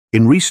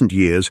In recent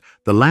years,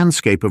 the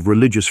landscape of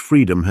religious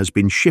freedom has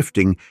been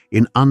shifting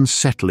in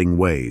unsettling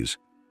ways.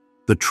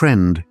 The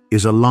trend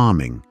is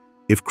alarming.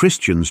 If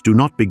Christians do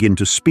not begin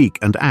to speak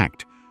and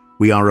act,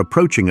 we are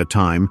approaching a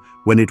time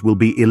when it will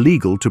be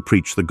illegal to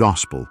preach the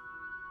gospel.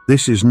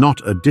 This is not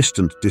a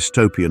distant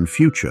dystopian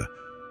future,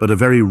 but a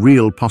very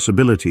real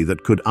possibility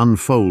that could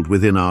unfold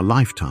within our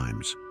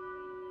lifetimes.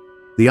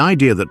 The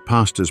idea that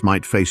pastors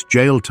might face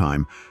jail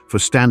time for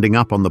standing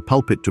up on the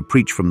pulpit to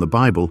preach from the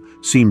Bible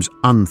seems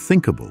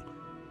unthinkable,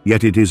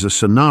 yet it is a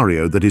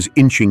scenario that is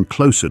inching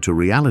closer to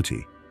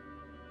reality.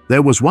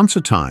 There was once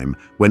a time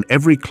when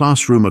every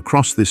classroom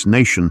across this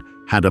nation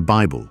had a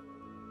Bible.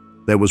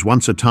 There was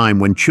once a time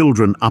when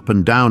children up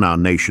and down our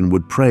nation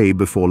would pray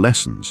before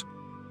lessons.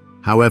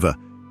 However,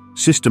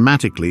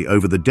 systematically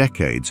over the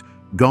decades,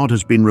 God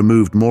has been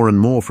removed more and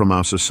more from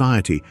our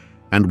society,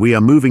 and we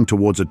are moving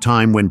towards a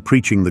time when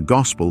preaching the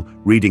gospel,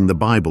 reading the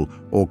Bible,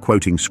 or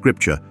quoting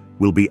scripture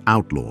will be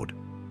outlawed.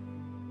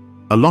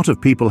 A lot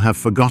of people have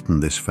forgotten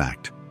this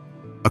fact.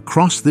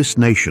 Across this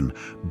nation,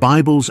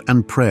 Bibles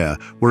and prayer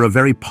were a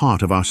very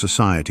part of our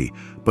society,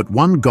 but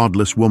one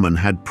godless woman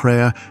had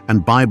prayer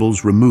and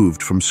Bibles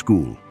removed from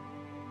school.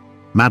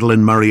 Madalyn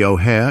Murray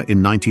O'Hair,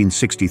 in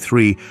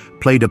 1963,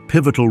 played a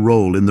pivotal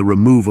role in the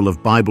removal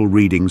of Bible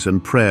readings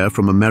and prayer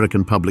from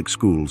American public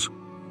schools.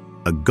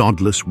 A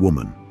godless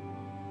woman.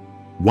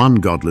 One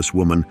godless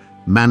woman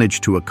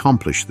managed to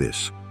accomplish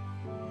this.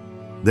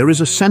 There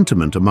is a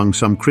sentiment among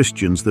some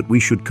Christians that we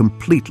should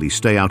completely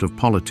stay out of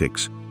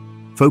politics,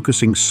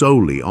 focusing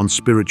solely on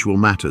spiritual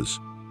matters.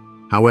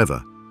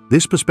 However,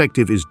 this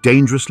perspective is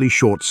dangerously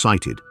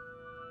short-sighted.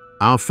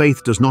 Our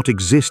faith does not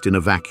exist in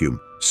a vacuum,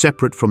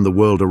 separate from the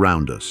world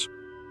around us.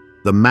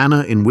 The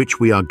manner in which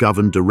we are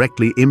governed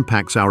directly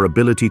impacts our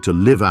ability to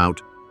live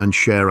out and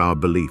share our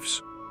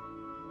beliefs.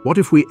 What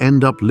if we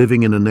end up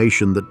living in a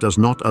nation that does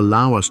not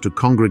allow us to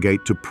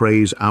congregate to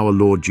praise our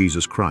Lord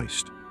Jesus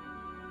Christ?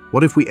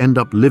 What if we end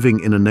up living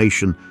in a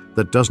nation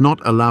that does not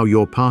allow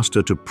your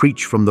pastor to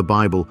preach from the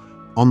Bible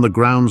on the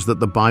grounds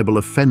that the Bible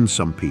offends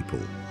some people?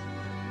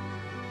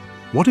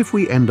 What if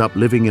we end up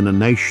living in a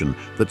nation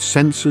that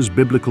censors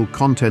biblical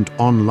content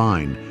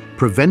online,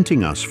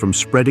 preventing us from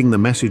spreading the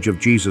message of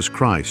Jesus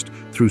Christ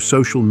through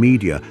social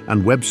media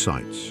and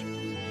websites?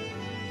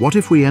 What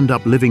if we end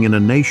up living in a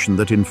nation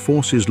that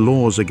enforces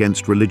laws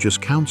against religious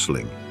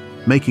counseling,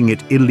 making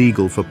it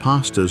illegal for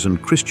pastors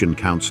and Christian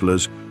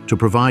counselors to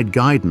provide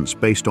guidance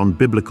based on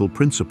biblical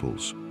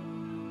principles?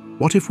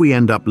 What if we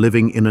end up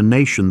living in a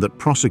nation that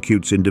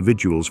prosecutes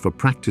individuals for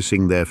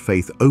practicing their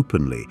faith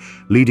openly,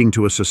 leading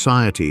to a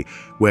society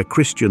where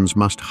Christians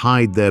must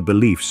hide their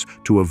beliefs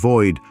to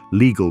avoid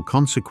legal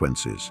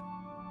consequences?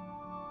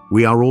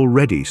 We are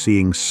already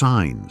seeing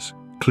signs,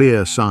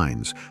 clear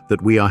signs,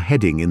 that we are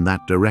heading in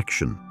that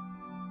direction.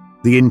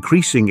 The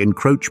increasing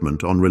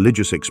encroachment on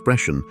religious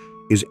expression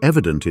is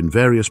evident in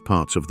various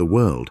parts of the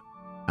world,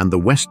 and the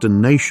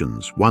Western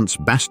nations, once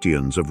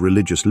bastions of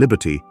religious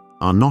liberty,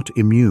 are not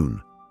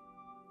immune.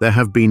 There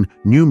have been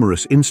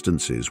numerous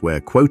instances where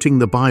quoting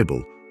the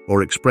Bible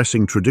or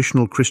expressing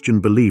traditional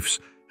Christian beliefs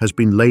has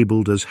been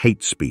labeled as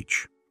hate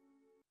speech.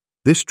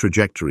 This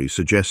trajectory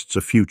suggests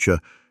a future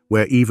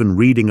where even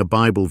reading a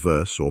Bible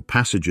verse or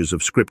passages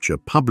of Scripture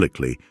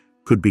publicly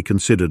could be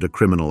considered a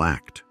criminal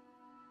act.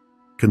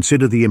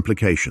 Consider the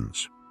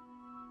implications.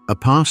 A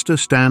pastor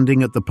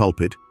standing at the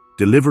pulpit,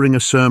 delivering a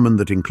sermon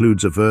that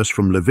includes a verse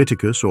from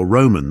Leviticus or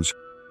Romans,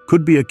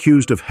 could be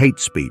accused of hate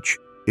speech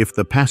if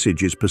the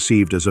passage is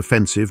perceived as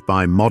offensive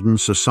by modern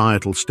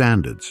societal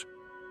standards.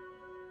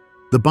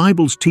 The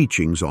Bible's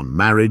teachings on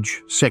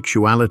marriage,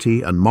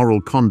 sexuality, and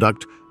moral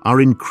conduct are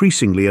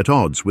increasingly at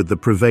odds with the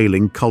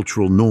prevailing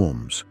cultural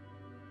norms.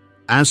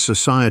 As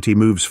society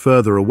moves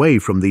further away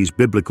from these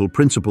biblical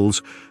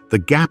principles, the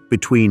gap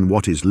between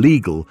what is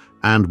legal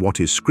and what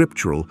is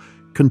scriptural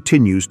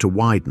continues to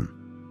widen.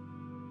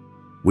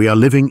 We are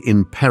living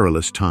in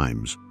perilous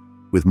times,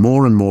 with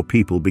more and more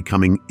people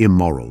becoming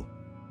immoral.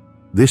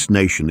 This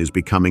nation is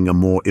becoming a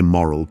more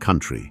immoral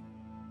country,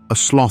 a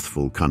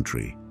slothful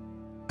country,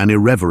 an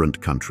irreverent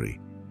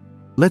country.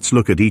 Let's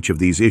look at each of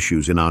these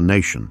issues in our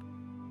nation.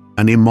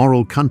 An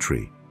immoral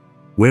country.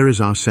 Where is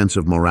our sense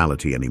of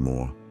morality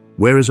anymore?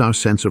 Where is our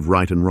sense of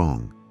right and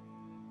wrong?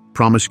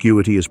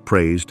 Promiscuity is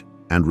praised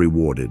and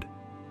rewarded.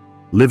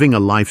 Living a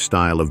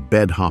lifestyle of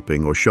bed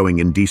hopping or showing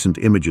indecent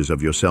images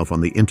of yourself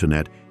on the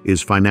internet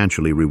is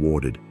financially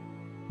rewarded.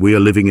 We are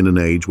living in an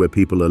age where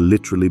people are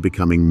literally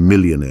becoming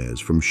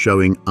millionaires from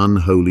showing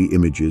unholy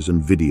images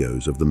and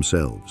videos of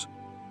themselves.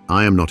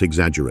 I am not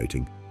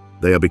exaggerating.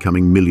 They are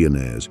becoming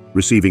millionaires,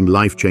 receiving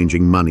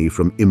life-changing money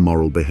from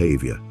immoral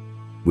behavior.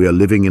 We are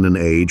living in an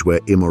age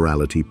where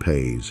immorality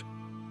pays.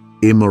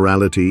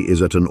 Immorality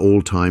is at an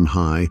all-time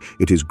high,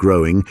 it is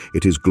growing,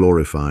 it is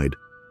glorified.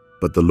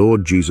 But the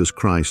Lord Jesus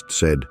Christ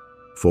said,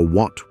 "For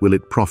what will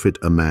it profit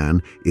a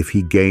man if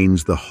he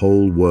gains the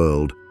whole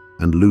world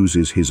and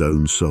loses his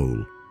own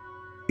soul?"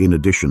 In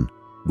addition,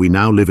 we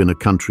now live in a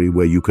country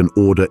where you can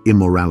order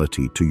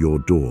immorality to your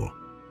door.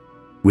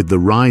 With the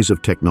rise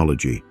of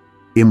technology,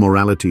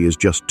 immorality is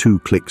just 2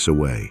 clicks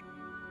away.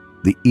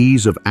 The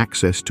ease of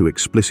access to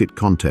explicit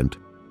content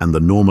and the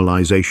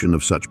normalization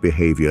of such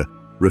behavior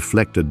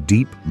reflect a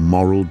deep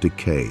moral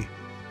decay.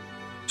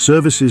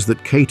 Services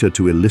that cater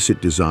to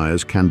illicit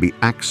desires can be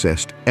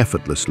accessed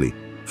effortlessly,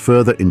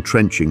 further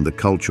entrenching the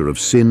culture of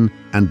sin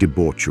and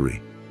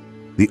debauchery.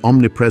 The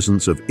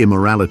omnipresence of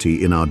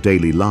immorality in our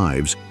daily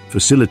lives,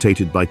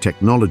 facilitated by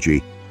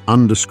technology,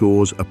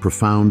 underscores a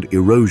profound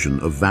erosion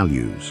of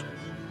values.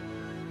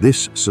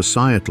 This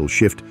societal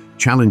shift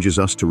challenges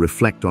us to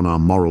reflect on our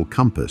moral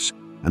compass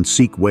and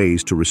seek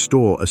ways to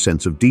restore a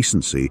sense of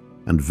decency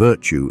and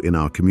virtue in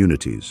our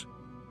communities.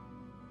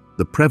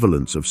 The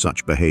prevalence of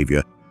such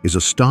behavior is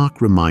a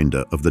stark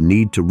reminder of the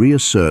need to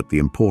reassert the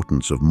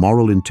importance of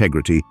moral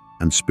integrity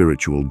and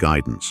spiritual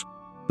guidance.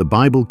 The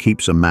Bible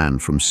keeps a man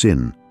from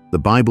sin. The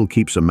Bible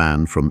keeps a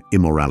man from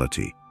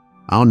immorality.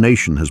 Our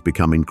nation has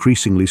become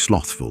increasingly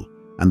slothful,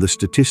 and the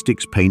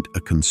statistics paint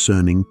a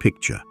concerning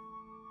picture.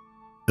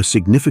 A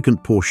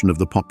significant portion of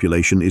the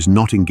population is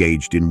not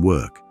engaged in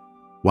work.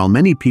 While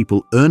many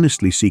people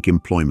earnestly seek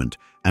employment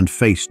and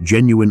face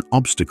genuine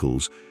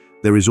obstacles,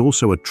 there is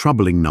also a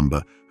troubling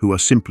number who are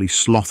simply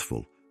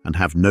slothful and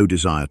have no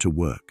desire to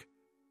work.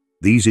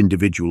 These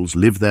individuals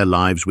live their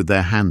lives with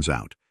their hands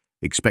out,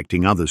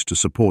 expecting others to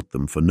support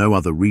them for no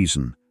other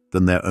reason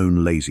than their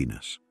own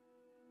laziness.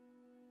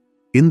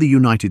 In the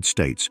United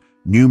States,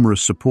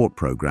 numerous support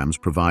programs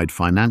provide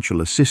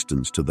financial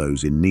assistance to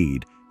those in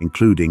need,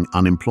 including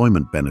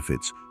unemployment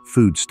benefits,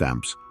 food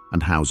stamps,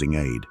 and housing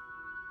aid.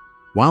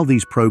 While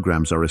these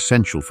programs are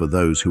essential for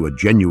those who are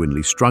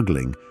genuinely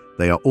struggling,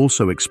 they are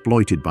also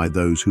exploited by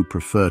those who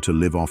prefer to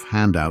live off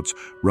handouts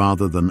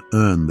rather than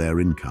earn their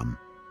income.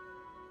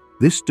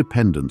 This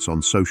dependence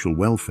on social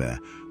welfare,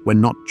 when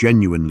not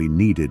genuinely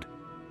needed,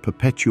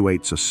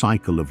 perpetuates a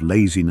cycle of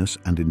laziness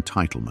and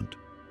entitlement.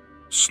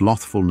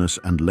 Slothfulness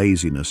and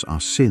laziness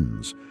are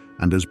sins,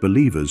 and as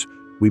believers,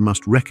 we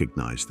must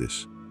recognize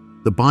this.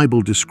 The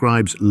Bible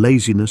describes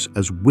laziness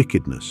as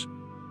wickedness.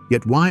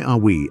 Yet why are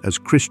we, as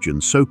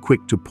Christians, so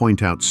quick to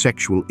point out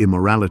sexual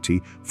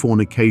immorality,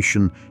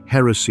 fornication,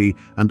 heresy,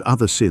 and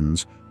other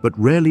sins, but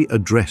rarely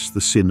address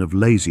the sin of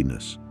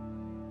laziness?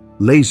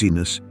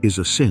 Laziness is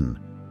a sin,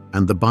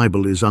 and the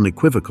Bible is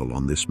unequivocal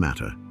on this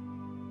matter.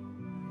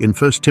 In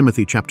 1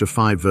 Timothy chapter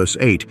 5, verse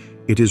 8,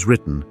 it is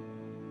written,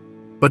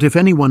 "But if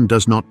anyone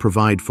does not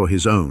provide for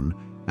his own,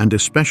 and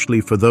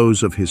especially for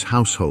those of his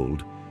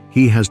household,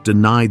 he has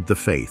denied the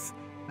faith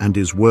and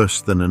is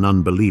worse than an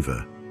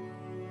unbeliever."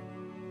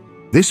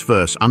 This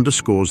verse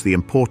underscores the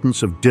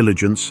importance of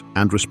diligence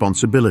and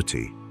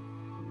responsibility.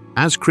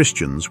 As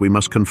Christians, we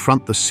must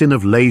confront the sin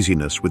of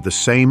laziness with the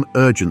same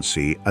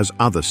urgency as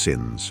other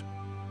sins.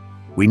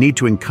 We need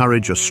to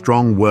encourage a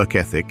strong work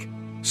ethic,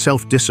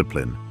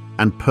 self-discipline,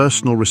 and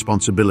personal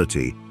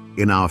responsibility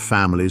in our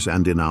families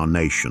and in our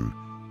nation.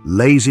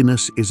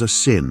 Laziness is a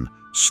sin.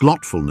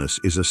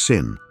 Slothfulness is a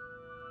sin.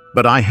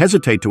 But I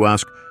hesitate to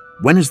ask,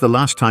 when is the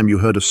last time you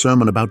heard a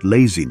sermon about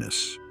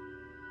laziness?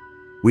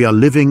 We are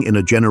living in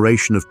a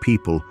generation of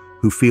people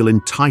who feel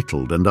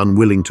entitled and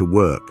unwilling to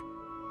work.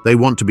 They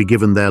want to be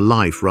given their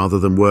life rather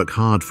than work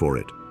hard for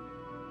it.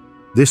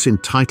 This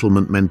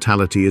entitlement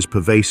mentality is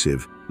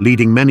pervasive,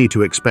 leading many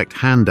to expect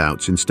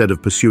handouts instead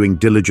of pursuing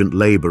diligent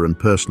labor and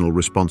personal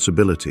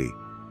responsibility.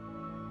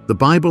 The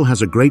Bible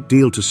has a great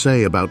deal to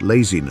say about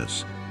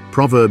laziness.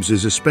 Proverbs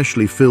is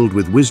especially filled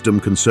with wisdom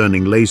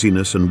concerning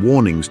laziness and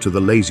warnings to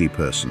the lazy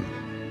person.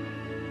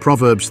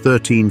 Proverbs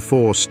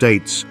 13:4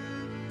 states,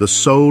 "The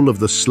soul of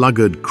the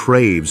sluggard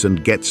craves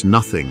and gets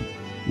nothing,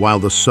 while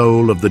the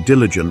soul of the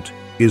diligent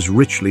is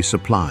richly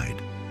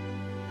supplied."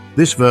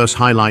 This verse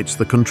highlights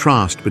the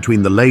contrast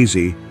between the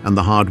lazy and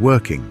the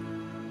hard-working.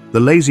 The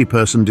lazy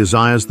person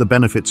desires the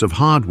benefits of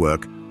hard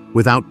work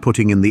without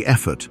putting in the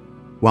effort,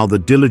 while the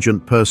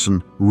diligent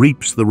person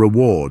reaps the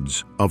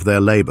rewards of their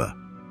labor.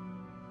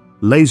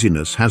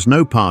 Laziness has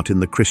no part in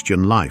the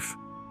Christian life.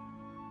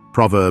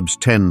 Proverbs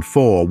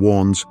 10:4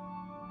 warns,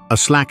 "A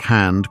slack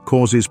hand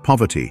causes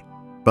poverty,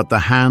 but the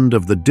hand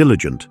of the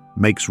diligent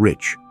makes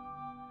rich."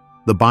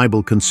 The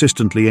Bible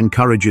consistently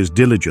encourages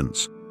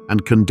diligence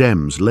and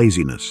condemns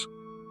laziness.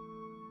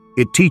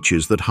 It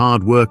teaches that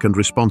hard work and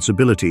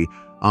responsibility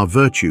are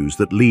virtues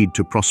that lead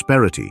to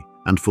prosperity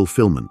and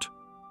fulfillment.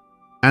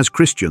 As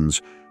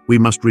Christians, we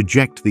must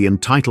reject the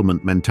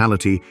entitlement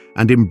mentality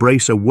and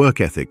embrace a work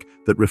ethic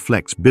that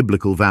reflects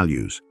biblical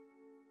values.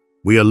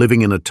 We are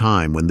living in a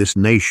time when this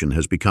nation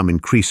has become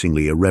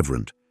increasingly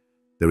irreverent.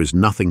 There is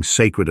nothing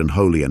sacred and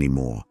holy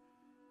anymore.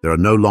 There are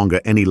no longer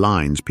any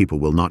lines people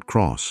will not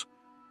cross.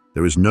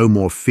 There is no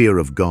more fear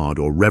of God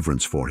or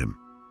reverence for Him.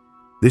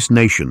 This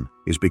nation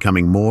is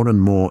becoming more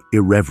and more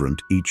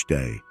irreverent each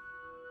day.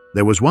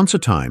 There was once a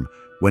time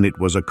when it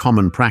was a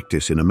common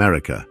practice in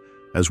America,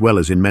 as well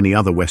as in many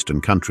other Western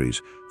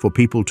countries, for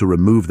people to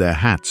remove their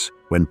hats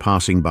when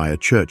passing by a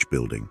church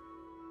building.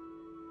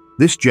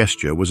 This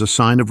gesture was a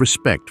sign of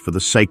respect for the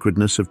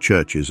sacredness of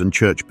churches and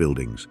church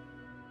buildings.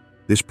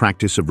 This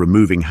practice of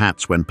removing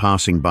hats when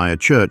passing by a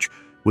church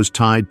was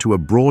tied to a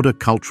broader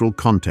cultural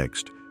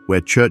context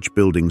where church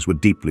buildings were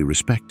deeply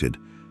respected,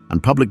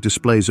 and public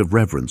displays of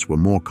reverence were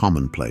more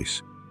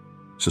commonplace.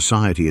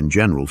 Society in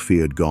general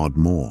feared God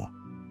more.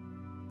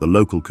 The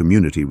local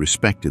community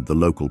respected the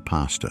local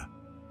pastor.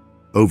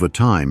 Over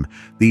time,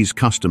 these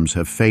customs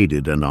have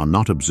faded and are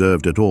not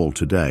observed at all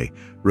today,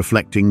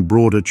 reflecting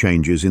broader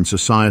changes in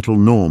societal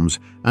norms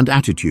and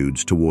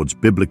attitudes towards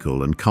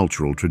biblical and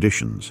cultural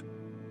traditions.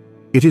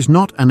 It is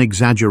not an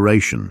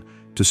exaggeration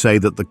to say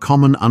that the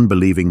common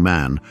unbelieving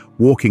man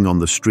walking on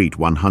the street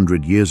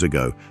 100 years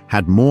ago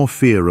had more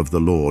fear of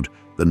the Lord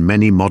than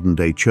many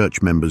modern-day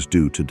church members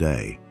do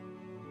today.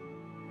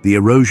 The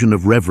erosion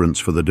of reverence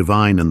for the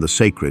divine and the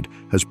sacred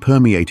has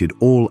permeated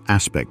all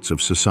aspects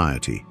of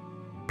society.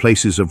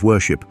 Places of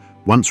worship,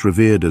 once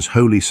revered as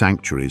holy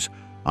sanctuaries,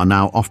 are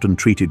now often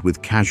treated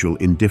with casual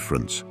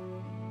indifference.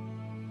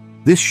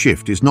 This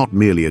shift is not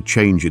merely a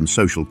change in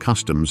social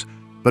customs,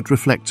 but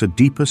reflects a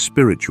deeper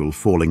spiritual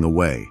falling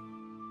away.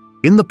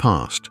 In the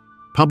past,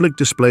 public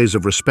displays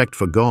of respect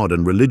for God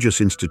and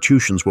religious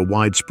institutions were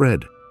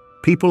widespread.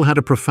 People had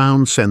a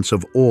profound sense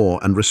of awe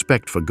and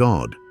respect for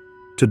God.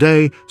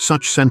 Today,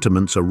 such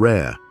sentiments are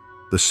rare.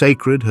 The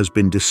sacred has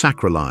been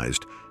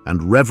desacralized,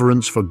 and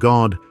reverence for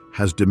God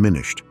has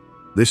diminished.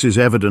 This is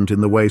evident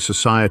in the way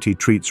society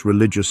treats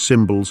religious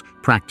symbols,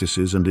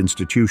 practices, and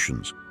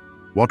institutions.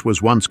 What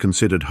was once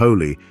considered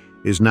holy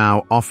is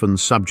now often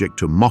subject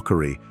to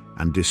mockery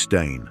and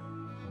disdain.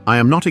 I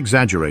am not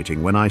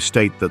exaggerating when I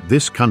state that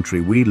this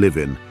country we live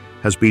in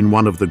has been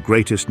one of the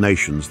greatest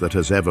nations that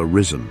has ever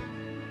risen.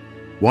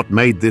 What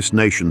made this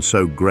nation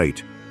so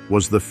great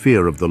was the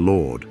fear of the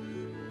Lord,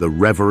 the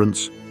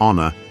reverence,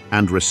 honor,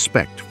 and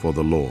respect for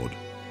the Lord.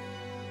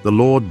 The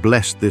Lord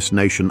blessed this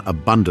nation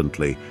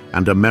abundantly,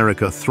 and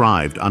America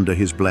thrived under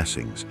his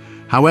blessings.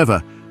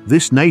 However,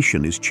 this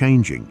nation is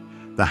changing.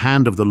 The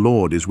hand of the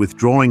Lord is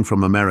withdrawing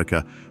from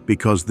America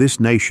because this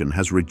nation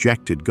has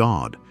rejected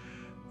God.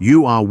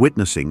 You are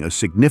witnessing a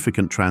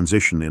significant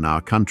transition in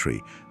our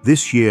country.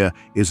 This year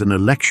is an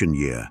election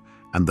year,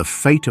 and the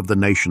fate of the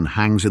nation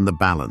hangs in the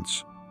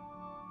balance.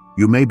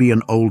 You may be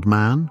an old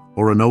man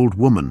or an old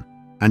woman,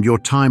 and your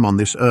time on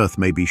this earth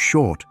may be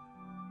short,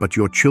 but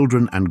your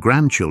children and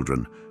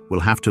grandchildren will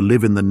have to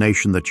live in the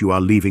nation that you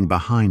are leaving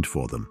behind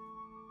for them.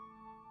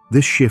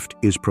 This shift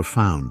is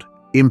profound,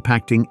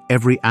 impacting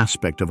every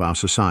aspect of our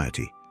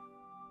society.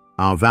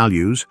 Our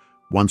values,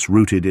 once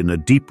rooted in a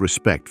deep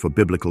respect for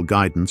biblical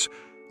guidance,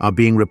 are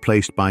being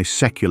replaced by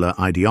secular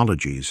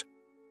ideologies.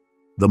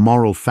 The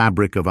moral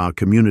fabric of our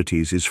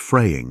communities is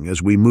fraying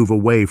as we move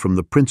away from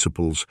the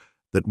principles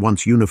that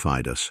once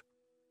unified us.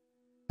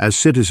 As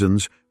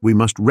citizens, we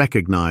must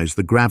recognize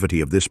the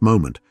gravity of this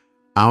moment.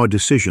 Our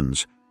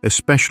decisions,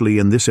 especially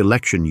in this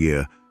election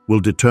year, will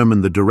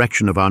determine the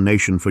direction of our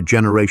nation for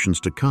generations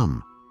to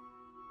come.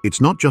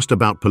 It's not just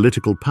about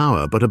political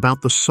power, but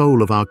about the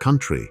soul of our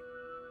country.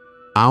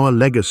 Our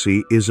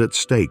legacy is at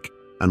stake,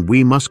 and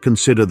we must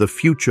consider the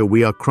future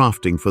we are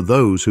crafting for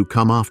those who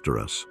come after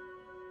us,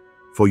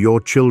 for your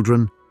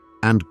children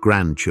and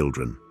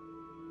grandchildren.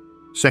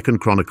 2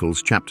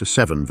 Chronicles chapter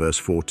 7, verse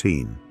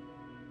 14.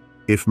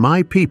 If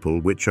my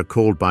people, which are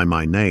called by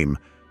my name,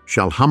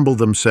 shall humble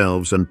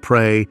themselves and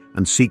pray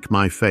and seek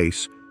my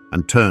face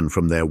and turn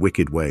from their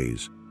wicked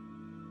ways,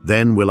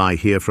 then will I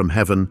hear from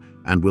heaven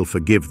and will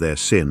forgive their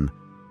sin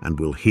and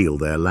will heal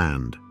their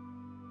land.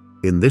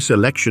 In this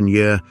election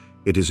year,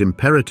 it is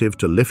imperative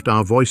to lift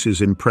our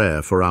voices in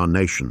prayer for our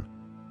nation.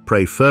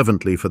 Pray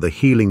fervently for the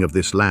healing of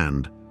this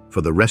land,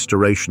 for the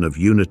restoration of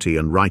unity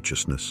and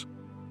righteousness.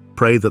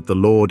 Pray that the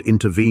Lord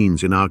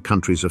intervenes in our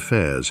country's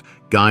affairs,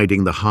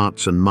 guiding the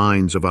hearts and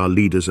minds of our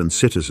leaders and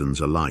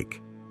citizens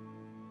alike.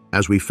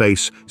 As we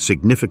face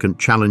significant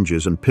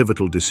challenges and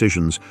pivotal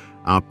decisions,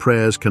 our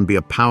prayers can be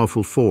a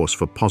powerful force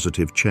for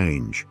positive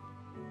change.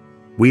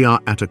 We are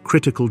at a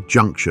critical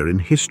juncture in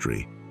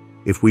history.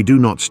 If we do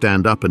not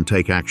stand up and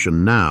take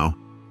action now,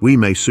 we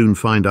may soon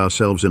find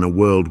ourselves in a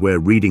world where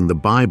reading the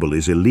Bible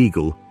is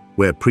illegal,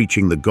 where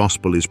preaching the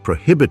gospel is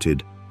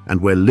prohibited, and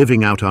where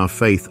living out our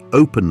faith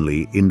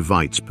openly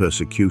invites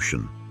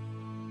persecution.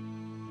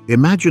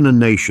 Imagine a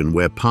nation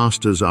where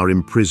pastors are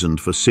imprisoned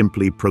for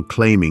simply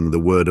proclaiming the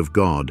Word of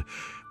God,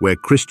 where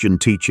Christian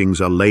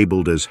teachings are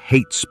labeled as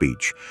hate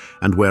speech,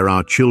 and where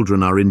our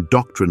children are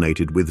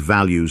indoctrinated with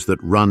values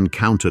that run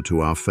counter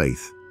to our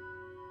faith.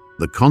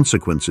 The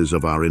consequences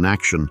of our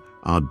inaction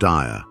are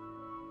dire.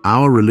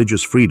 Our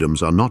religious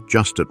freedoms are not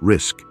just at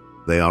risk,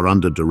 they are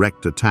under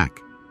direct attack.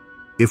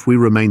 If we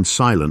remain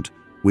silent,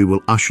 we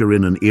will usher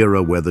in an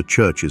era where the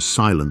church is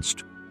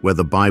silenced, where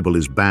the Bible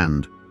is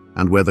banned,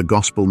 and where the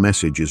gospel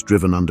message is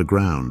driven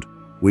underground.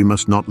 We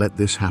must not let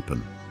this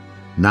happen.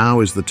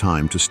 Now is the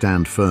time to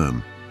stand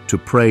firm, to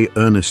pray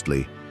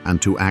earnestly,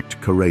 and to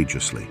act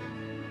courageously.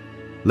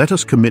 Let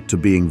us commit to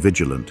being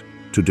vigilant,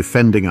 to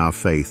defending our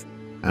faith,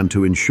 and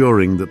to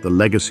ensuring that the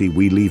legacy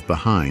we leave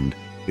behind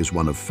is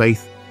one of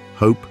faith,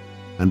 hope,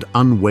 and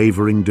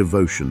unwavering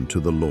devotion to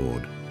the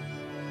Lord.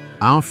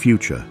 Our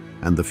future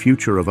and the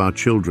future of our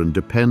children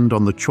depend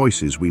on the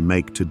choices we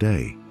make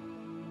today.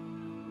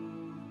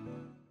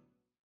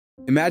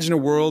 Imagine a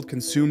world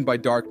consumed by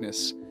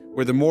darkness,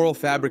 where the moral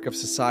fabric of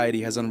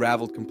society has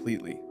unraveled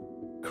completely.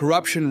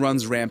 Corruption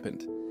runs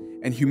rampant,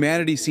 and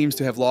humanity seems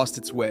to have lost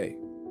its way.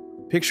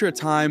 Picture a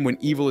time when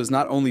evil is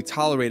not only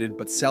tolerated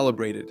but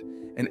celebrated,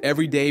 and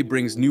every day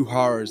brings new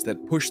horrors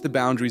that push the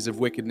boundaries of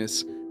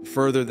wickedness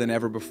further than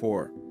ever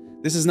before.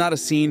 This is not a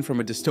scene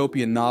from a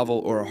dystopian novel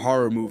or a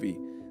horror movie.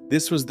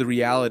 This was the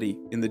reality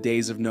in the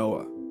days of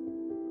Noah.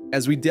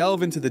 As we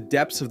delve into the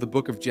depths of the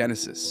book of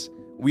Genesis,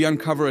 we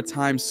uncover a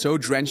time so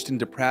drenched in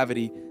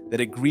depravity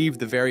that it grieved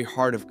the very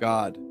heart of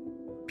God.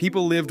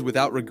 People lived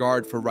without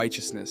regard for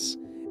righteousness,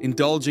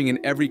 indulging in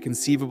every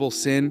conceivable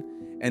sin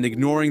and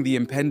ignoring the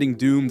impending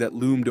doom that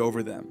loomed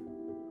over them.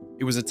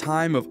 It was a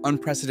time of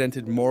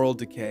unprecedented moral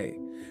decay,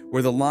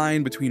 where the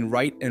line between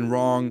right and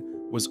wrong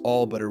was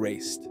all but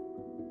erased.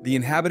 The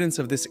inhabitants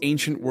of this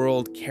ancient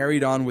world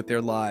carried on with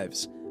their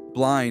lives,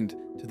 blind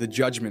to the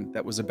judgment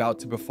that was about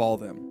to befall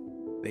them.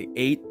 They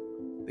ate,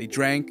 they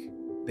drank,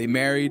 they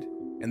married,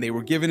 and they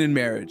were given in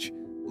marriage,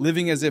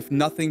 living as if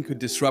nothing could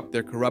disrupt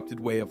their corrupted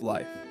way of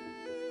life.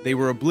 They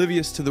were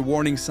oblivious to the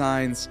warning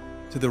signs,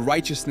 to the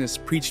righteousness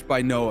preached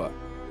by Noah,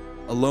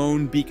 a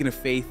lone beacon of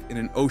faith in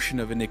an ocean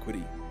of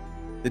iniquity.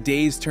 The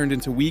days turned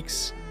into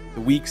weeks,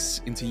 the weeks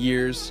into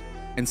years,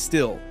 and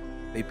still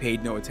they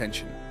paid no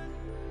attention.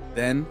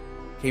 Then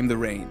came the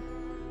rain,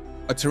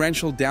 a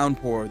torrential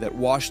downpour that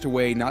washed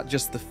away not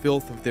just the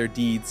filth of their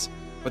deeds,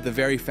 but the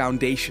very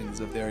foundations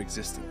of their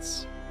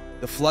existence.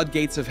 The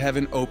floodgates of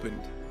heaven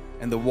opened,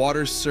 and the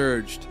waters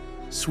surged,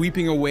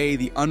 sweeping away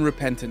the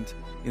unrepentant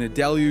in a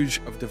deluge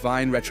of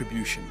divine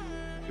retribution.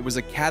 It was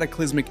a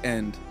cataclysmic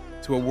end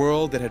to a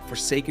world that had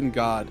forsaken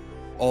God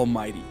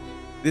Almighty.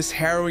 This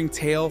harrowing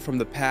tale from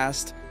the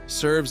past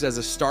serves as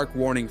a stark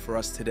warning for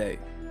us today.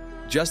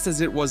 Just as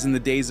it was in the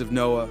days of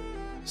Noah,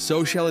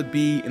 so shall it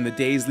be in the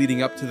days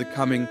leading up to the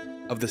coming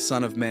of the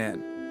Son of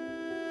Man.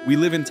 We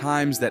live in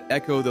times that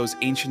echo those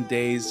ancient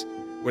days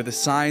where the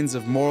signs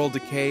of moral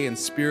decay and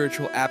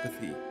spiritual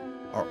apathy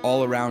are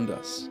all around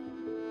us.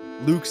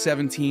 Luke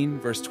 17,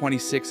 verse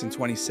 26 and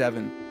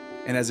 27,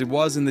 and as it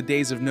was in the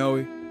days of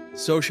Noah,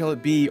 so shall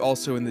it be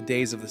also in the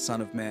days of the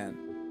Son of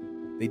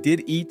Man. They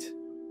did eat,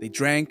 they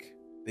drank,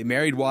 they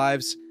married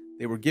wives,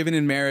 they were given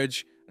in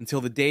marriage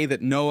until the day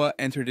that Noah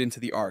entered into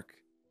the ark,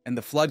 and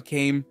the flood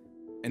came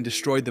and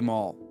destroyed them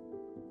all.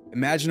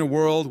 Imagine a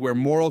world where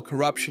moral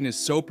corruption is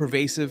so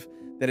pervasive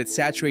that it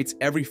saturates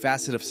every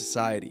facet of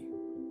society.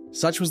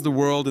 Such was the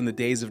world in the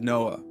days of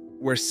Noah,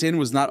 where sin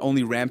was not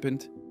only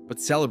rampant, but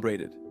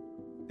celebrated.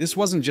 This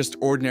wasn't just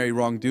ordinary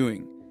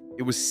wrongdoing,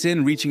 it was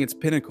sin reaching its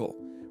pinnacle,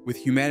 with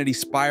humanity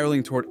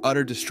spiraling toward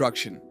utter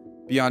destruction,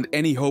 beyond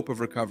any hope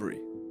of recovery.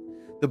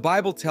 The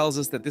Bible tells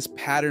us that this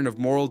pattern of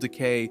moral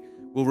decay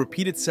will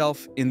repeat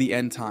itself in the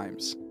end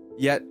times,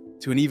 yet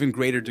to an even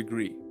greater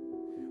degree.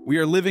 We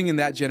are living in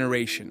that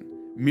generation,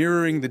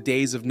 mirroring the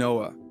days of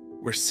Noah,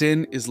 where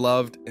sin is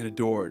loved and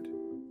adored,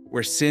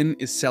 where sin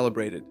is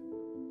celebrated.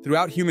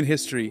 Throughout human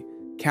history,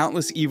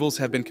 countless evils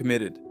have been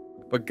committed,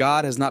 but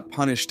God has not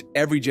punished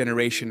every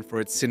generation for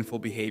its sinful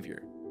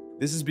behavior.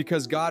 This is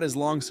because God is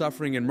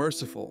long-suffering and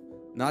merciful,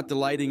 not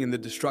delighting in the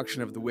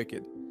destruction of the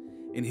wicked.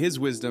 In His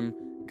wisdom,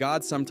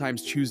 God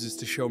sometimes chooses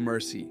to show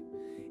mercy.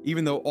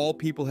 Even though all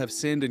people have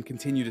sinned and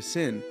continue to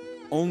sin,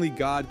 only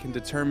God can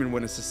determine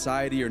when a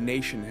society or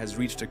nation has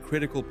reached a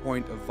critical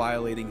point of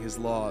violating His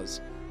laws,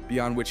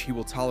 beyond which He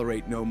will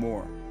tolerate no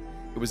more.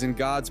 It was in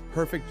God's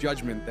perfect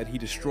judgment that He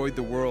destroyed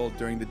the world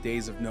during the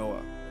days of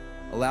Noah,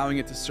 allowing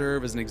it to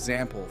serve as an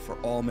example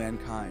for all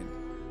mankind.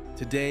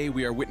 Today,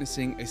 we are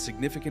witnessing a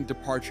significant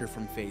departure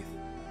from faith,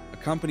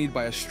 accompanied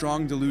by a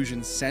strong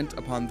delusion sent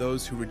upon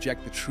those who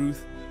reject the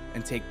truth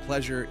and take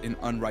pleasure in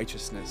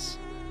unrighteousness.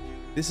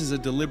 This is a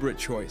deliberate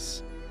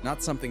choice,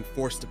 not something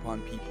forced upon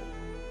people.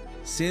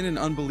 Sin and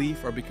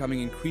unbelief are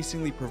becoming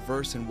increasingly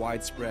perverse and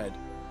widespread,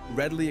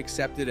 readily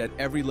accepted at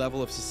every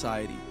level of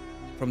society,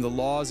 from the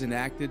laws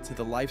enacted to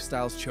the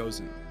lifestyles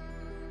chosen.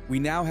 We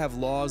now have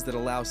laws that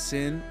allow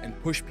sin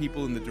and push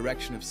people in the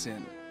direction of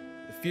sin.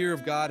 The fear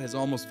of God has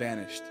almost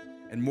vanished,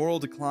 and moral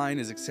decline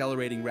is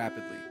accelerating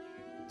rapidly.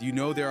 Do you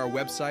know there are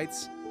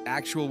websites,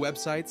 actual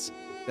websites,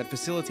 that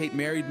facilitate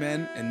married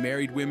men and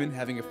married women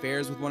having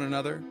affairs with one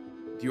another?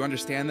 Do you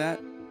understand that?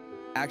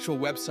 Actual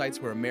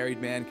websites where a married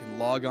man can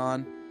log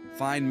on,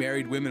 find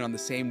married women on the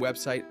same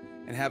website,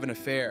 and have an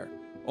affair,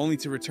 only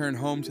to return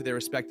home to their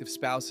respective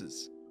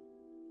spouses.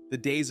 The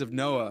days of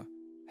Noah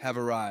have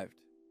arrived.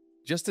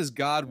 Just as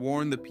God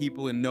warned the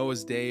people in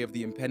Noah's day of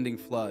the impending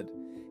flood,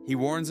 He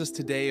warns us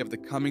today of the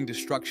coming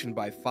destruction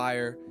by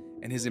fire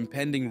and His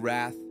impending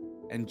wrath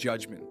and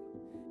judgment.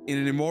 In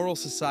an immoral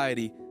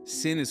society,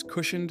 sin is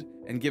cushioned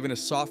and given a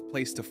soft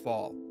place to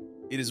fall.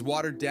 It is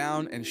watered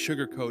down and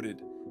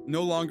sugar-coated,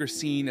 no longer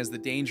seen as the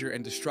danger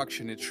and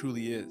destruction it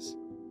truly is.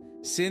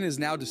 Sin is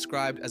now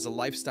described as a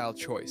lifestyle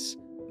choice,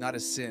 not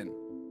as sin.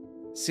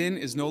 Sin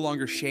is no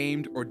longer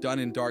shamed or done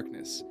in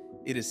darkness.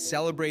 It is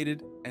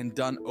celebrated and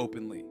done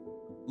openly.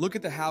 Look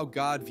at how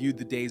God viewed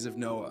the days of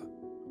Noah.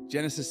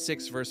 Genesis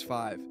 6, verse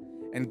 5.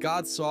 And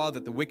God saw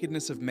that the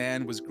wickedness of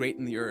man was great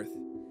in the earth,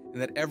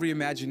 and that every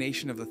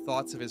imagination of the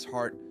thoughts of his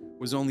heart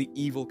was only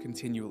evil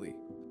continually.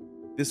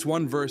 This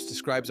one verse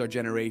describes our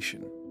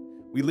generation.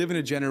 We live in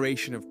a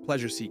generation of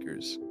pleasure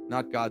seekers,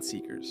 not God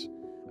seekers.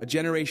 A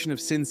generation of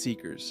sin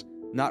seekers,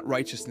 not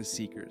righteousness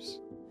seekers.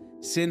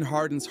 Sin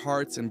hardens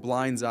hearts and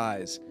blinds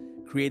eyes,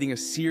 creating a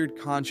seared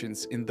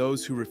conscience in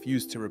those who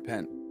refuse to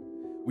repent.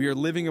 We are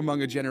living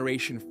among a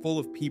generation full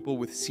of people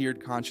with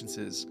seared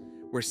consciences,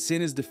 where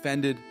sin is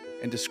defended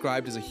and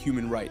described as a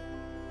human right.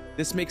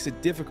 This makes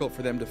it difficult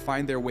for them to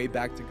find their way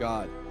back to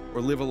God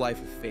or live a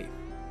life of faith.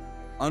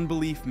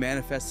 Unbelief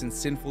manifests in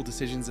sinful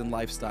decisions and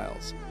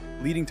lifestyles,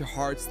 leading to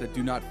hearts that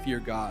do not fear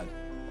God,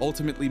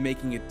 ultimately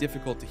making it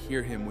difficult to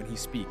hear him when he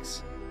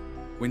speaks.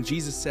 When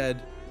Jesus said,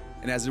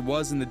 "And as it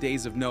was in the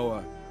days of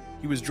Noah,"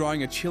 he was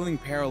drawing a chilling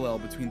parallel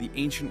between the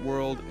ancient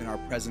world and our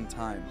present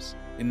times.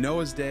 In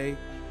Noah's day,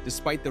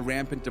 despite the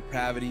rampant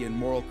depravity and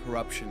moral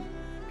corruption,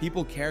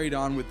 people carried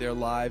on with their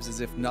lives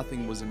as if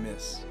nothing was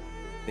amiss.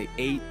 They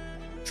ate,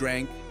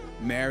 drank,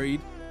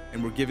 married,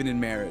 and were given in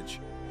marriage,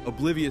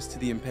 oblivious to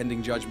the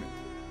impending judgment.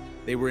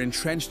 They were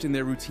entrenched in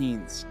their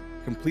routines,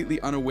 completely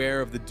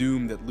unaware of the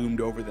doom that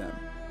loomed over them.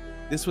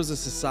 This was a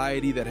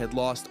society that had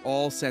lost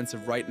all sense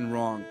of right and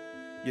wrong,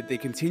 yet they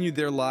continued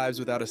their lives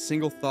without a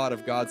single thought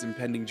of God's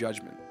impending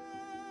judgment.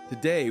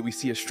 Today, we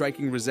see a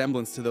striking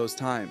resemblance to those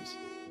times.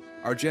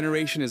 Our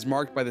generation is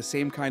marked by the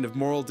same kind of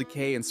moral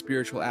decay and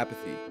spiritual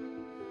apathy.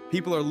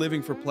 People are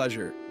living for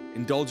pleasure,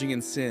 indulging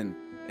in sin,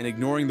 and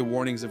ignoring the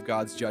warnings of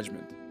God's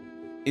judgment.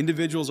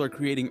 Individuals are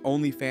creating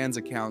OnlyFans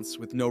accounts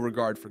with no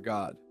regard for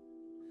God.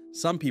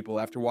 Some people,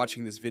 after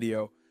watching this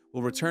video,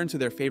 will return to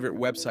their favorite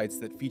websites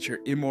that feature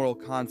immoral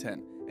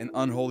content and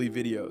unholy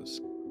videos,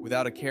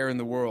 without a care in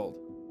the world.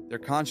 Their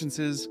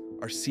consciences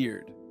are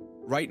seared.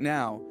 Right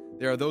now,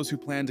 there are those who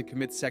plan to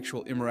commit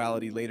sexual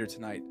immorality later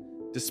tonight,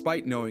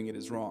 despite knowing it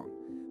is wrong.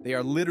 They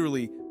are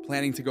literally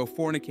planning to go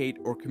fornicate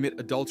or commit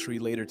adultery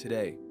later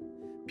today.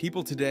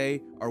 People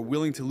today are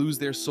willing to lose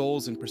their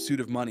souls in pursuit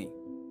of money.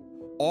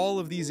 All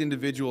of these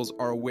individuals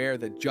are aware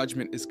that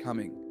judgment is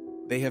coming.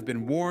 They have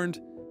been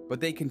warned, but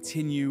they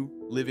continue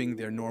living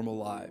their normal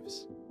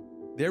lives.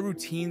 Their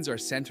routines are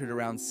centered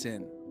around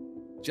sin.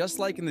 Just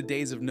like in the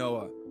days of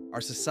Noah,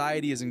 our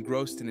society is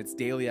engrossed in its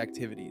daily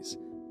activities,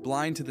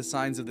 blind to the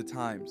signs of the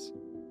times.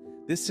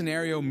 This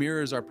scenario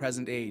mirrors our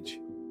present age.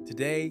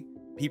 Today,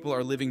 people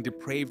are living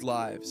depraved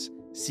lives,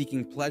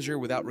 seeking pleasure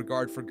without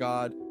regard for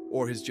God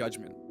or his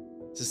judgment.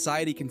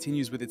 Society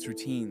continues with its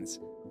routines,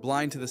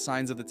 blind to the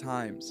signs of the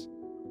times.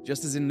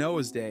 Just as in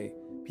Noah's day,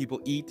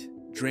 people eat,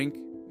 drink,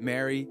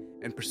 marry,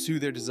 and pursue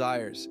their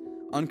desires,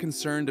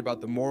 unconcerned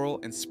about the moral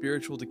and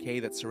spiritual decay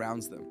that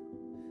surrounds them.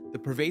 The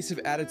pervasive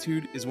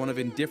attitude is one of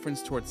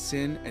indifference towards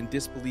sin and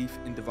disbelief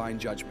in divine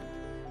judgment.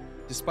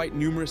 Despite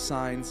numerous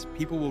signs,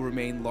 people will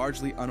remain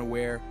largely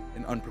unaware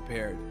and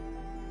unprepared.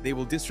 They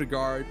will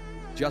disregard,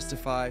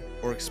 justify,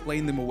 or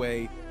explain them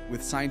away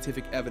with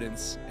scientific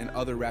evidence and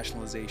other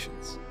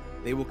rationalizations.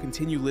 They will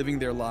continue living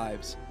their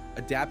lives,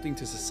 adapting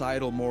to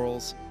societal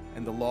morals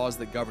and the laws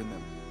that govern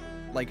them.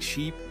 Like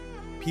sheep,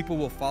 people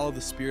will follow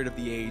the spirit of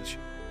the age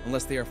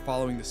unless they are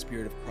following the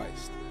spirit of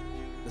Christ.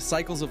 The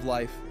cycles of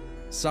life,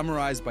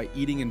 summarized by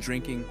eating and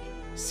drinking,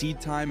 seed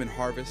time and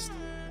harvest,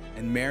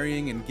 and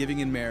marrying and giving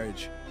in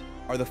marriage,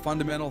 are the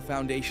fundamental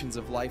foundations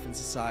of life and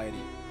society,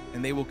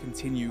 and they will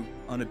continue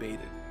unabated.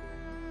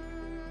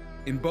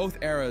 In both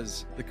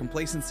eras, the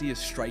complacency is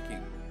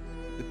striking.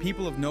 The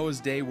people of Noah's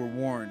day were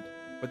warned,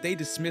 but they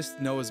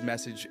dismissed Noah's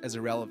message as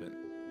irrelevant.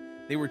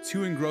 They were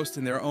too engrossed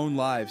in their own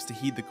lives to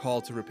heed the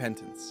call to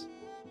repentance.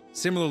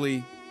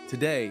 Similarly,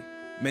 today,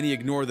 many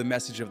ignore the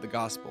message of the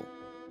gospel.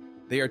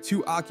 They are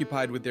too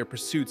occupied with their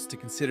pursuits to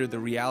consider the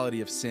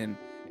reality of sin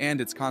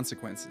and its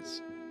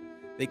consequences.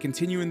 They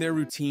continue in their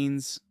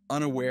routines,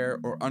 unaware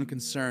or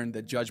unconcerned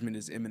that judgment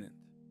is imminent.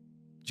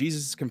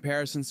 Jesus'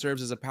 comparison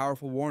serves as a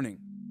powerful warning.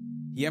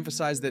 He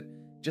emphasized that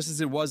just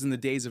as it was in the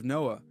days of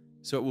Noah,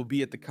 so it will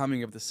be at the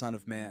coming of the Son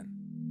of Man.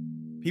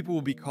 People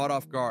will be caught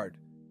off guard,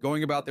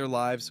 going about their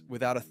lives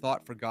without a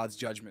thought for God's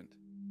judgment,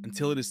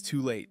 until it is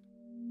too late.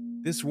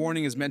 This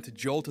warning is meant to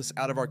jolt us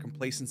out of our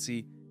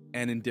complacency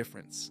and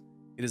indifference.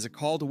 It is a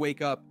call to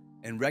wake up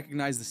and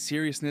recognize the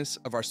seriousness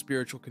of our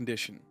spiritual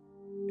condition.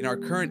 In our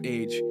current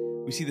age,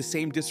 we see the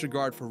same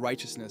disregard for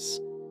righteousness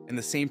and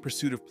the same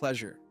pursuit of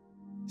pleasure.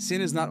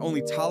 Sin is not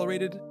only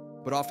tolerated,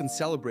 but often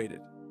celebrated.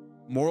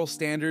 Moral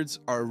standards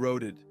are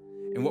eroded,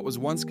 and what was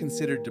once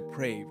considered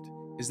depraved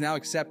is now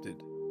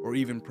accepted or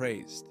even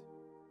praised.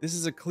 This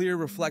is a clear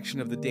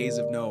reflection of the days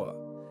of Noah,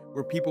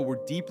 where people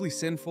were deeply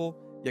sinful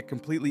yet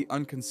completely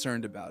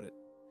unconcerned about it.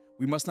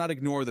 We must not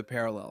ignore the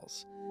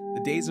parallels.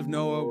 The days of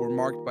Noah were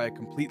marked by a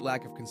complete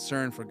lack of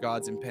concern for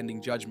God's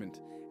impending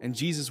judgment, and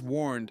Jesus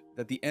warned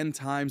that the end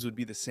times would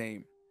be the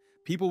same.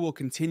 People will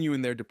continue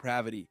in their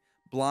depravity,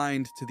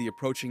 blind to the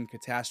approaching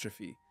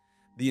catastrophe.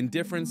 The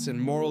indifference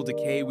and moral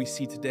decay we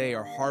see today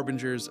are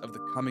harbingers of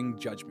the coming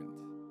judgment.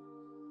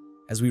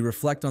 As we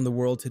reflect on the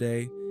world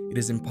today, it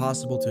is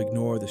impossible to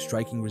ignore the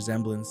striking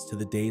resemblance to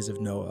the days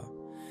of Noah.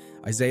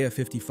 Isaiah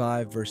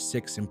 55 verse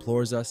 6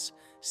 implores us,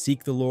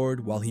 "Seek the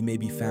Lord while he may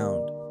be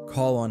found,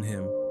 call on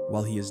him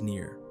while he is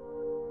near."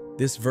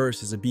 This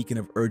verse is a beacon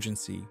of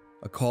urgency,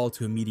 a call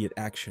to immediate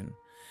action.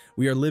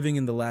 We are living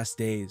in the last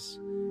days,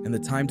 and the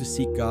time to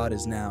seek God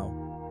is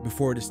now,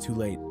 before it is too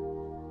late.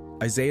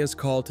 Isaiah's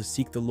call to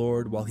seek the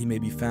Lord while he may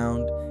be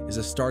found is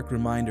a stark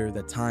reminder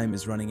that time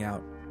is running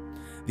out.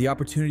 The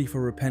opportunity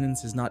for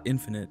repentance is not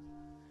infinite.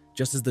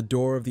 Just as the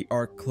door of the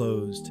ark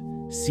closed,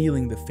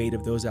 sealing the fate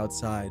of those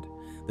outside,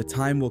 the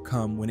time will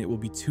come when it will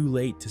be too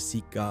late to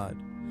seek God.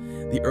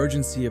 The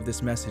urgency of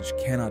this message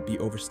cannot be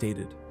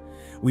overstated.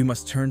 We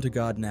must turn to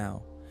God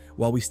now,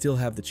 while we still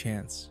have the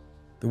chance.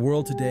 The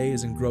world today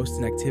is engrossed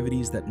in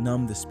activities that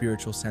numb the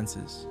spiritual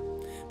senses.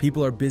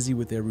 People are busy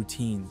with their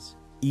routines,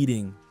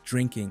 eating,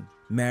 drinking,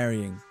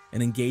 marrying,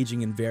 and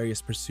engaging in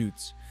various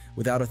pursuits,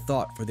 without a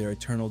thought for their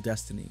eternal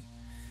destiny.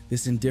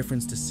 This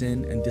indifference to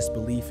sin and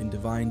disbelief in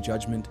divine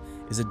judgment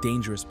is a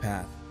dangerous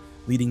path,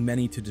 leading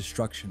many to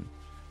destruction.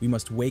 We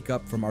must wake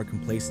up from our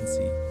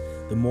complacency.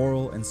 The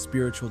moral and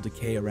spiritual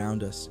decay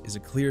around us is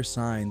a clear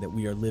sign that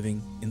we are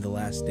living in the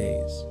last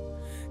days.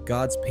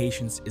 God's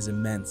patience is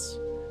immense,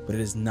 but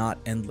it is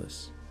not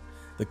endless.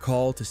 The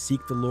call to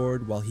seek the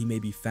Lord while he may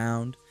be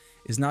found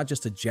is not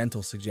just a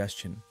gentle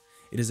suggestion,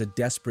 it is a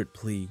desperate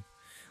plea.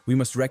 We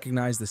must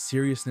recognize the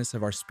seriousness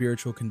of our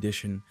spiritual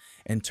condition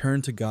and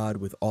turn to God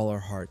with all our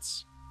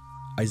hearts.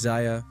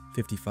 Isaiah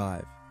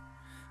 55.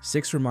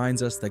 6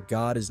 reminds us that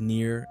God is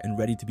near and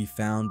ready to be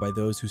found by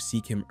those who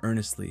seek him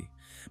earnestly,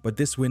 but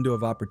this window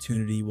of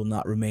opportunity will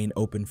not remain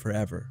open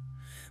forever.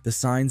 The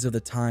signs of the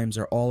times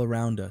are all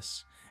around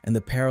us, and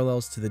the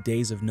parallels to the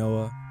days of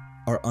Noah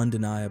are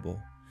undeniable.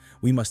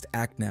 We must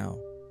act now,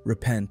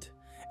 repent,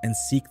 and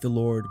seek the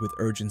Lord with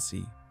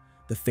urgency.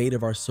 The fate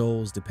of our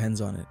souls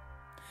depends on it.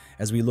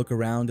 As we look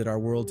around at our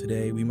world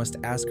today, we must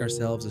ask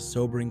ourselves a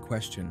sobering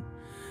question.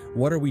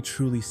 What are we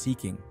truly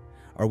seeking?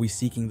 Are we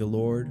seeking the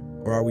Lord,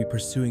 or are we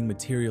pursuing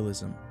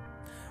materialism?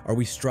 Are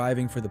we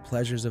striving for the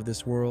pleasures of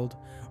this world,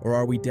 or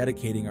are we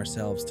dedicating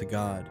ourselves to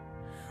God?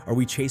 Are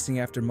we chasing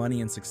after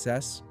money and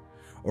success,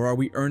 or are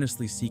we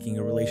earnestly seeking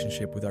a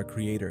relationship with our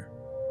Creator?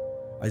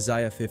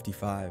 Isaiah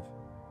 55.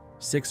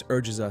 6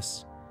 urges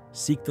us,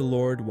 "Seek the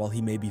Lord while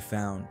he may be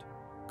found.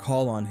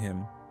 Call on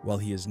him while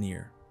he is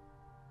near."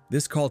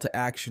 This call to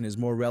action is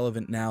more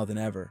relevant now than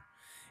ever.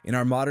 In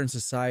our modern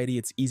society,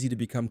 it's easy to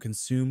become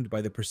consumed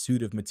by the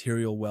pursuit of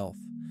material wealth.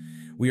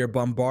 We are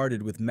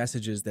bombarded with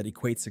messages that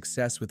equate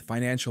success with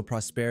financial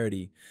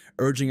prosperity,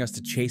 urging us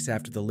to chase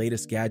after the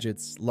latest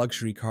gadgets,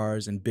 luxury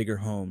cars, and bigger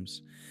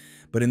homes.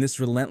 But in this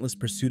relentless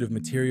pursuit of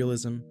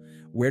materialism,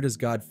 where does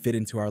God fit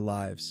into our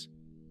lives?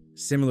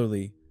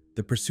 Similarly,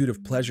 the pursuit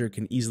of pleasure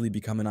can easily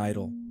become an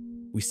idol.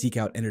 We seek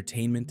out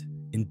entertainment,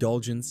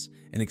 indulgence,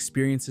 and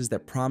experiences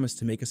that promise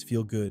to make us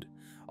feel good,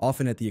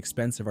 often at the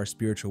expense of our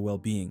spiritual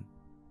well-being.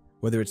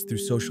 Whether it's through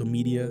social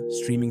media,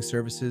 streaming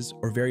services,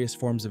 or various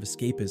forms of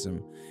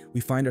escapism, we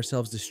find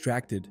ourselves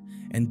distracted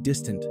and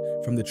distant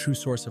from the true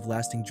source of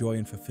lasting joy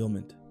and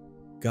fulfillment,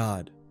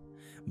 God.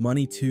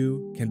 Money,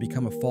 too, can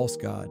become a false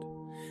god.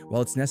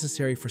 While it's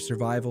necessary for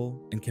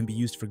survival and can be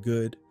used for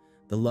good,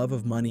 the love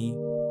of money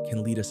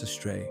can lead us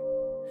astray.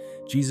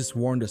 Jesus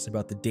warned us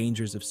about the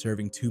dangers of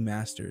serving two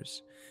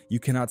masters. You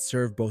cannot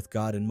serve both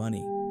God and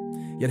money.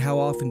 Yet how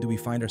often do we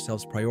find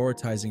ourselves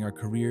prioritizing our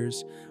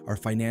careers, our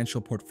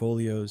financial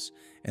portfolios,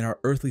 and our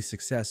earthly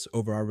success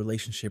over our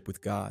relationship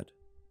with God?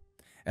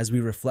 As we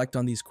reflect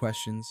on these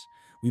questions,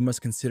 we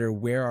must consider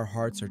where our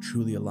hearts are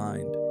truly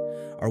aligned.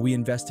 Are we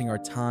investing our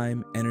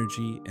time,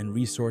 energy, and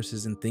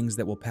resources in things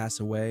that will pass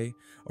away,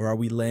 or are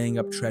we laying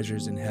up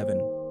treasures in heaven?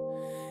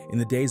 In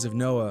the days of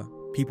Noah,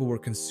 people were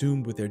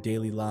consumed with their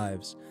daily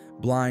lives,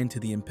 blind to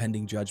the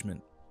impending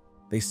judgment.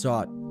 They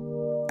sought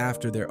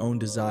after their own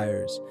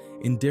desires,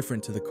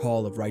 indifferent to the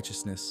call of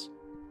righteousness.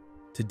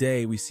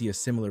 Today, we see a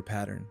similar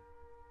pattern.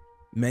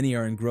 Many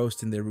are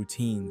engrossed in their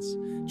routines,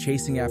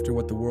 chasing after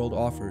what the world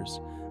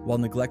offers, while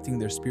neglecting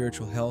their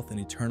spiritual health and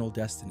eternal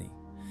destiny.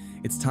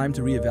 It's time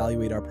to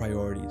reevaluate our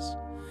priorities.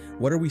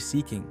 What are we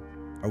seeking?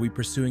 Are we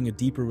pursuing a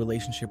deeper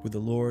relationship with the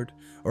Lord,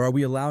 or are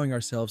we allowing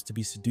ourselves to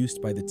be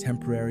seduced by the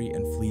temporary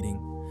and fleeting?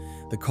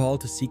 The call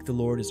to seek the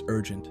Lord is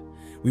urgent.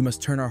 We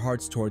must turn our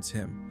hearts towards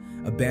Him,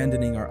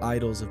 abandoning our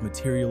idols of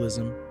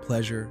materialism,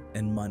 pleasure,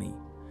 and money.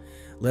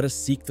 Let us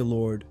seek the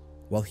Lord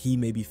while He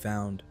may be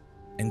found,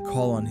 and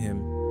call on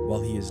Him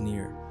while He is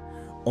near.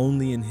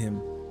 Only in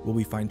Him will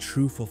we find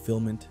true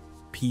fulfillment,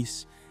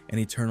 peace, and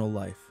eternal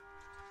life.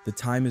 The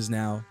time is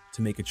now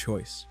to make a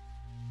choice.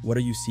 What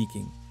are you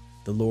seeking,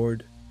 the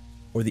Lord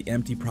or the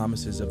empty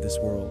promises of this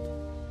world?